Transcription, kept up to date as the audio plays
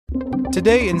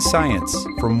Today in Science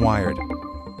from Wired.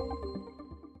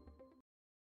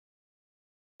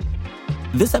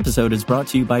 This episode is brought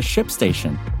to you by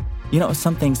ShipStation. You know,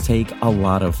 some things take a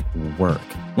lot of work,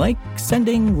 like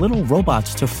sending little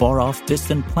robots to far-off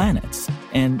distant planets.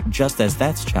 And just as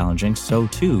that's challenging, so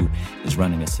too is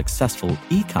running a successful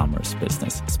e-commerce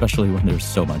business, especially when there's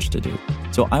so much to do.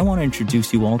 So I want to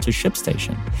introduce you all to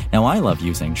ShipStation. Now, I love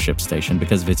using ShipStation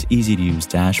because of its easy-to-use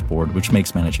dashboard, which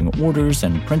makes managing orders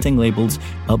and printing labels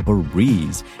a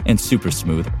breeze and super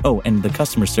smooth. Oh, and the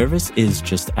customer service is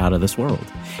just out of this world.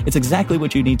 It's exactly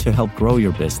what you need to help grow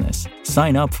your business.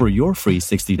 Sign up for your free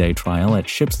 60-day trial at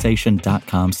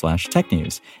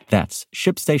shipstation.com/technews. That's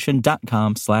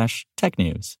shipstation.com/technews.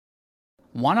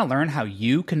 Want to learn how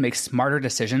you can make smarter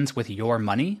decisions with your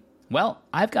money? Well,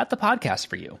 I've got the podcast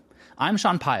for you. I'm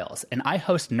Sean Piles, and I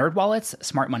host NerdWallet's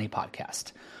Smart Money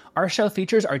Podcast. Our show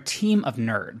features our team of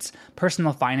nerds,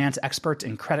 personal finance experts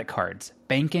in credit cards,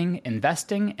 banking,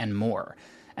 investing, and more.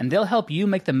 And they'll help you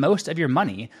make the most of your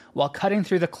money while cutting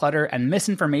through the clutter and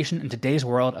misinformation in today's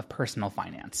world of personal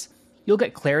finance. You'll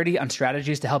get clarity on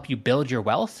strategies to help you build your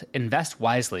wealth, invest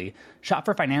wisely, shop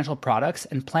for financial products,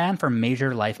 and plan for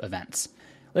major life events.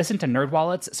 Listen to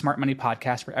NerdWallet's Smart Money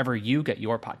Podcast wherever you get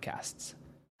your podcasts.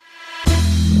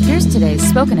 Here's today's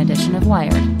spoken edition of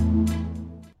Wired.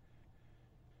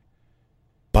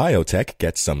 Biotech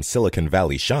gets some Silicon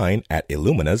Valley shine at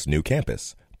Illumina's new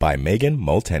campus by Megan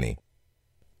Multeney.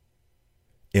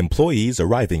 Employees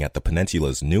arriving at the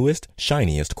Peninsula's newest,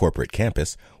 shiniest corporate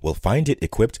campus will find it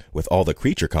equipped with all the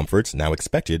creature comforts now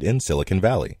expected in Silicon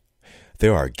Valley.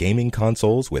 There are gaming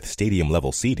consoles with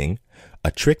stadium-level seating,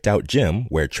 a tricked-out gym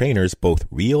where trainers both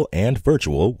real and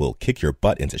virtual will kick your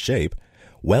butt into shape,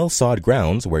 well-sod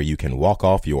grounds where you can walk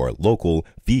off your local,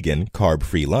 vegan,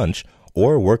 carb-free lunch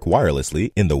or work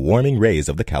wirelessly in the warming rays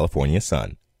of the California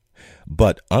sun.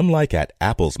 But unlike at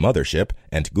Apple's mothership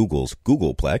and Google's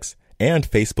Googleplex,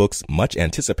 and Facebook's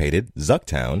much-anticipated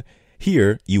Zucktown,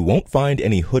 here you won't find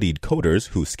any hoodied coders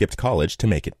who skipped college to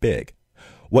make it big.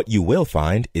 What you will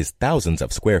find is thousands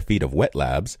of square feet of wet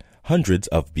labs, hundreds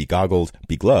of begoggled,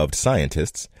 begloved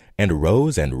scientists, and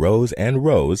rows and rows and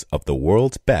rows of the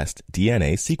world's best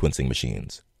DNA sequencing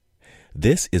machines.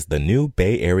 This is the new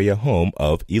Bay Area home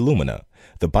of Illumina,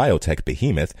 the biotech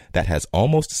behemoth that has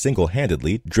almost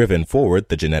single-handedly driven forward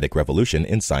the genetic revolution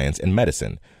in science and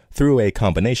medicine, through a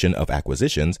combination of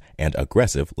acquisitions and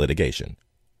aggressive litigation.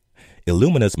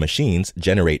 Illumina's machines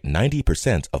generate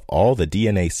 90% of all the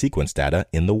DNA sequence data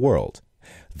in the world.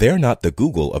 They're not the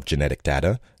Google of genetic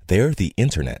data, they're the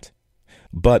internet.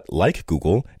 But like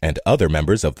Google and other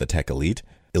members of the tech elite,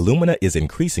 Illumina is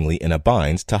increasingly in a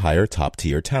bind to hire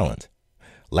top-tier talent.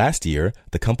 Last year,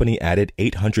 the company added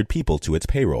 800 people to its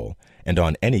payroll, and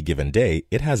on any given day,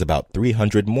 it has about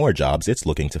 300 more jobs it's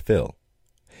looking to fill.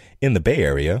 In the Bay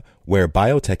Area, where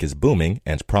biotech is booming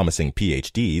and promising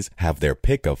PhDs have their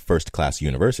pick of first-class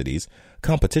universities,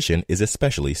 competition is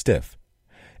especially stiff.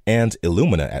 And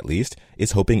Illumina, at least,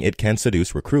 is hoping it can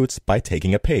seduce recruits by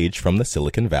taking a page from the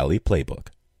Silicon Valley playbook.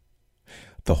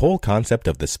 The whole concept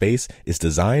of the space is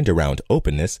designed around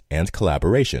openness and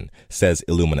collaboration, says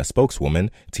Illumina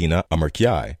spokeswoman Tina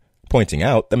Amarkyai, pointing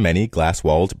out the many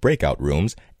glass-walled breakout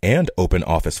rooms and open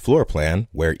office floor plan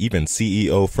where even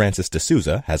CEO Francis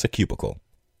D'Souza has a cubicle.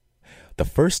 The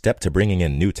first step to bringing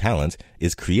in new talent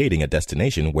is creating a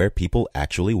destination where people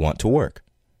actually want to work.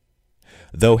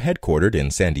 Though headquartered in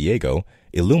San Diego,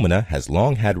 Illumina has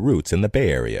long had roots in the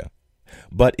Bay Area.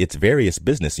 But its various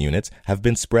business units have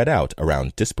been spread out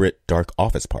around disparate dark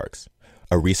office parks,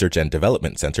 a research and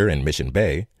development center in Mission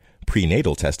Bay,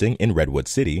 prenatal testing in Redwood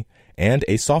City, and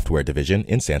a software division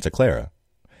in Santa Clara.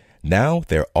 Now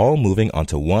they're all moving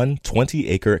onto one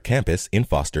 20-acre campus in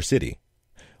Foster City.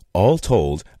 All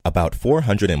told, about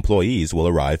 400 employees will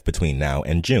arrive between now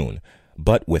and June,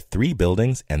 but with 3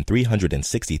 buildings and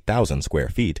 360,000 square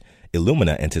feet,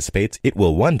 Illumina anticipates it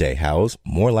will one day house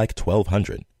more like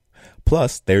 1,200.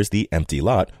 Plus, there's the empty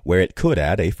lot where it could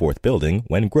add a 4th building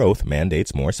when growth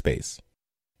mandates more space.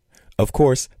 Of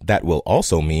course, that will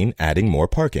also mean adding more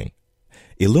parking.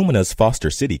 Illumina's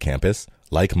Foster City campus,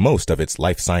 like most of its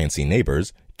life sciencey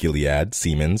neighbors, Gilead,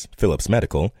 Siemens, Philips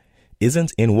Medical,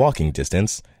 isn't in walking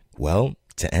distance, well,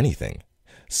 to anything.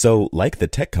 So, like the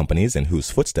tech companies in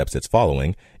whose footsteps it's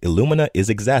following, Illumina is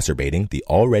exacerbating the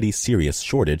already serious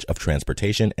shortage of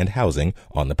transportation and housing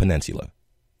on the peninsula.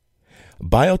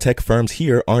 Biotech firms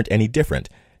here aren't any different.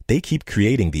 They keep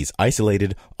creating these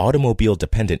isolated,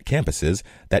 automobile-dependent campuses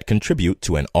that contribute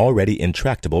to an already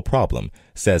intractable problem,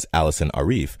 says Allison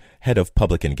Arif, head of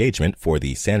public engagement for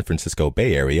the San Francisco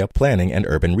Bay Area Planning and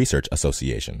Urban Research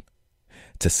Association.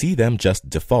 To see them just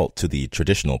default to the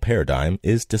traditional paradigm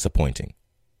is disappointing.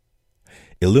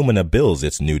 Illumina bills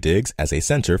its new digs as a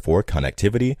center for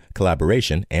connectivity,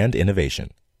 collaboration, and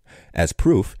innovation. As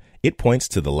proof, it points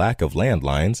to the lack of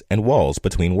landlines and walls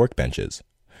between workbenches.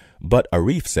 But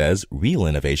Arif says real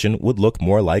innovation would look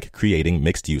more like creating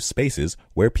mixed-use spaces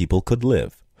where people could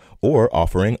live, or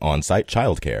offering on-site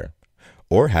childcare,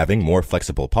 or having more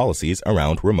flexible policies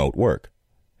around remote work.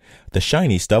 The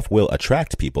shiny stuff will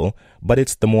attract people, but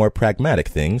it's the more pragmatic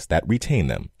things that retain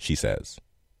them, she says.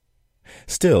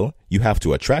 Still, you have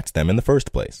to attract them in the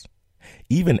first place.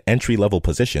 Even entry-level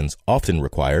positions often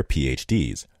require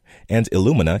PhDs, and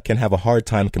Illumina can have a hard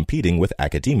time competing with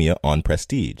academia on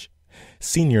prestige.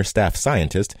 Senior staff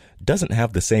scientist doesn't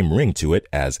have the same ring to it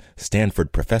as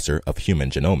Stanford Professor of Human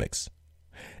Genomics.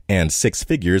 And 6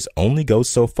 figures only goes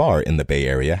so far in the Bay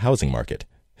Area housing market.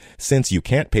 Since you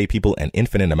can't pay people an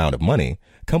infinite amount of money,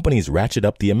 companies ratchet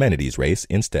up the amenities race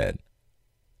instead.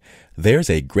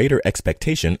 There's a greater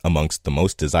expectation amongst the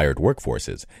most desired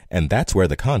workforces, and that's where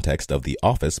the context of the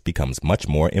office becomes much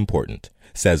more important,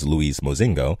 says Luis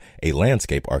Mozingo, a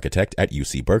landscape architect at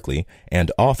UC Berkeley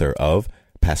and author of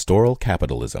Pastoral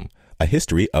Capitalism, A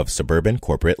History of Suburban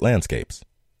Corporate Landscapes.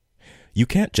 You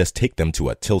can't just take them to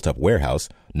a tilt-up warehouse,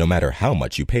 no matter how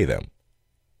much you pay them.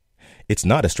 It's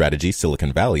not a strategy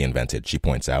Silicon Valley invented, she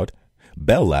points out.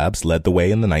 Bell Labs led the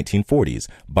way in the 1940s,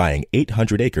 buying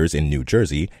 800 acres in New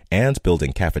Jersey and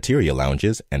building cafeteria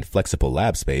lounges and flexible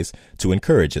lab space to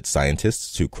encourage its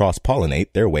scientists to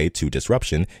cross-pollinate their way to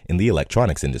disruption in the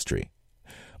electronics industry.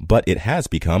 But it has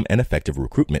become an effective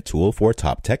recruitment tool for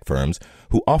top tech firms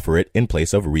who offer it in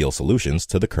place of real solutions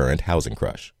to the current housing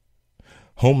crush.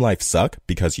 Home life suck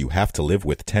because you have to live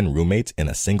with 10 roommates in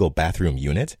a single bathroom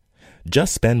unit?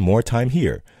 Just spend more time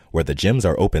here, where the gyms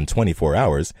are open 24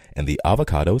 hours and the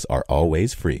avocados are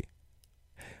always free.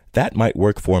 That might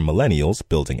work for millennials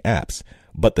building apps,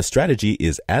 but the strategy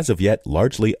is as of yet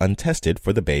largely untested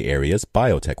for the Bay Area's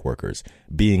biotech workers,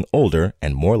 being older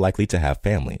and more likely to have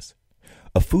families.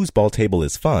 A foosball table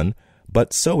is fun,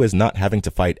 but so is not having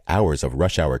to fight hours of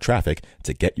rush hour traffic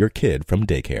to get your kid from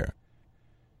daycare.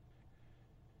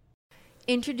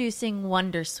 Introducing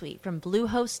Wondersuite from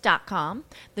Bluehost.com,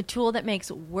 the tool that makes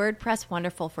WordPress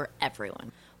wonderful for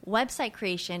everyone. Website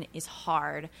creation is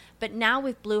hard, but now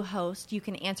with Bluehost, you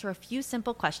can answer a few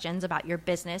simple questions about your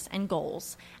business and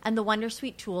goals, and the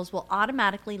Wondersuite tools will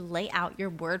automatically lay out your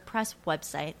WordPress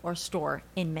website or store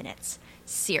in minutes.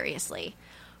 Seriously.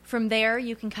 From there,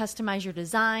 you can customize your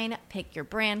design, pick your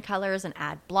brand colors, and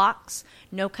add blocks.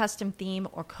 No custom theme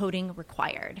or coding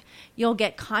required. You'll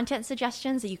get content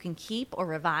suggestions that you can keep or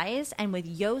revise, and with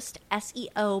Yoast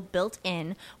SEO built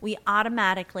in, we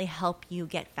automatically help you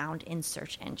get found in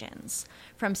search engines.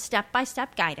 From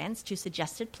step-by-step guidance to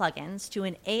suggested plugins to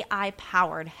an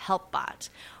AI-powered help bot,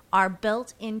 our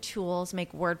built-in tools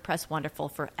make WordPress wonderful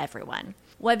for everyone.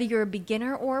 Whether you're a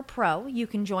beginner or a pro, you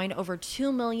can join over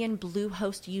 2 million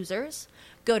Bluehost users.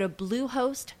 Go to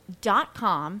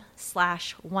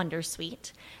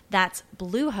bluehost.com/wondersuite. That's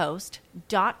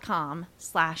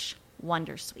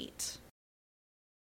bluehost.com/wondersuite.